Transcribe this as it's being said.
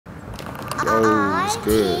Yo, it's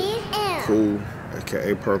good. Cool,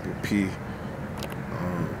 aka Purple P.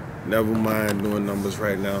 Never mind doing numbers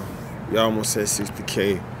right now. You almost said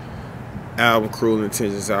 60K. Album Cruel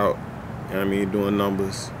Intentions out. You know what I mean? Doing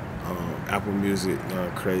numbers. Apple Music,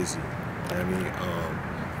 crazy. You know what I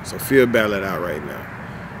mean? SOPHIA Ballad out right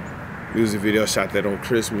now. Music video, shot that on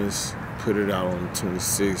Christmas. Put it out on the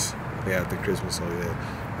 26th, day after Christmas. So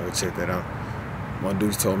yeah, go check that out. My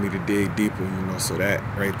dudes told me to dig deeper, so that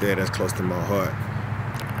right there, that's close to my heart.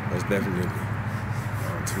 That's definitely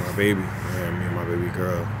to my baby, me and my baby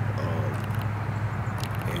girl.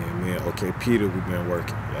 And me and PETRE, we've been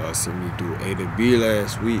working. Y'all see me do A to B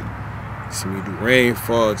last week. See me do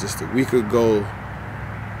Rainfall just a week ago. You know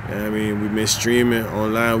what I mean? We've been streaming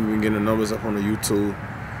online. We've been getting the numbers up on the YouTube.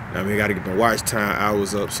 I mean, gotta get the watch time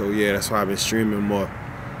hours up. So yeah, that's why I've been streaming more.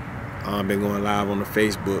 I've been going live on the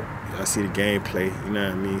Facebook. I see the gameplay, you know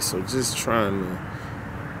what I mean? So just trying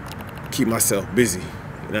to keep myself busy,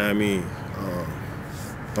 you know what I mean?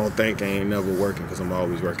 Don't think I ain't never working, because I'm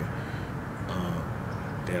always working.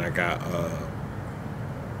 Then I got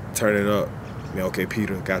Turn It Up.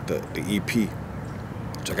 PETRE got the EP,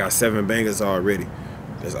 which I got 7 bangers already.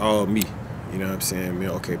 That's all me, you know what I'm saying?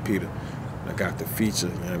 PETRE. I got the feature,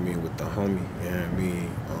 you know what I mean, with the homie, you know what I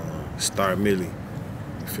mean? Star Millie,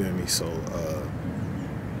 you feel me? So,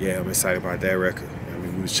 yeah, I'm excited about that record. You know what I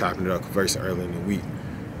mean, we was chopping it up, conversing early in the week.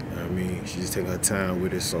 You know what I mean, she's just taking her time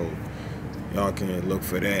with it, so y'all can look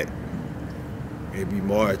for that. Maybe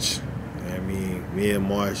March. You know what I mean, me in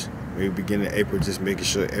March, maybe beginning of April, just making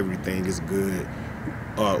sure everything is good.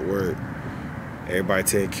 Artwork, everybody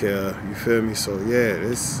take care. You feel me? So yeah,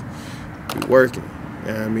 this we working.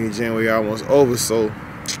 You know what I mean? January almost over, so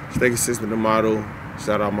stay consistent to the motto.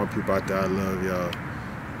 Shout out my people out there. I love y'all.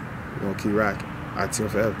 We're gonna keep rocking. I team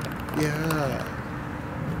forever. Yeah.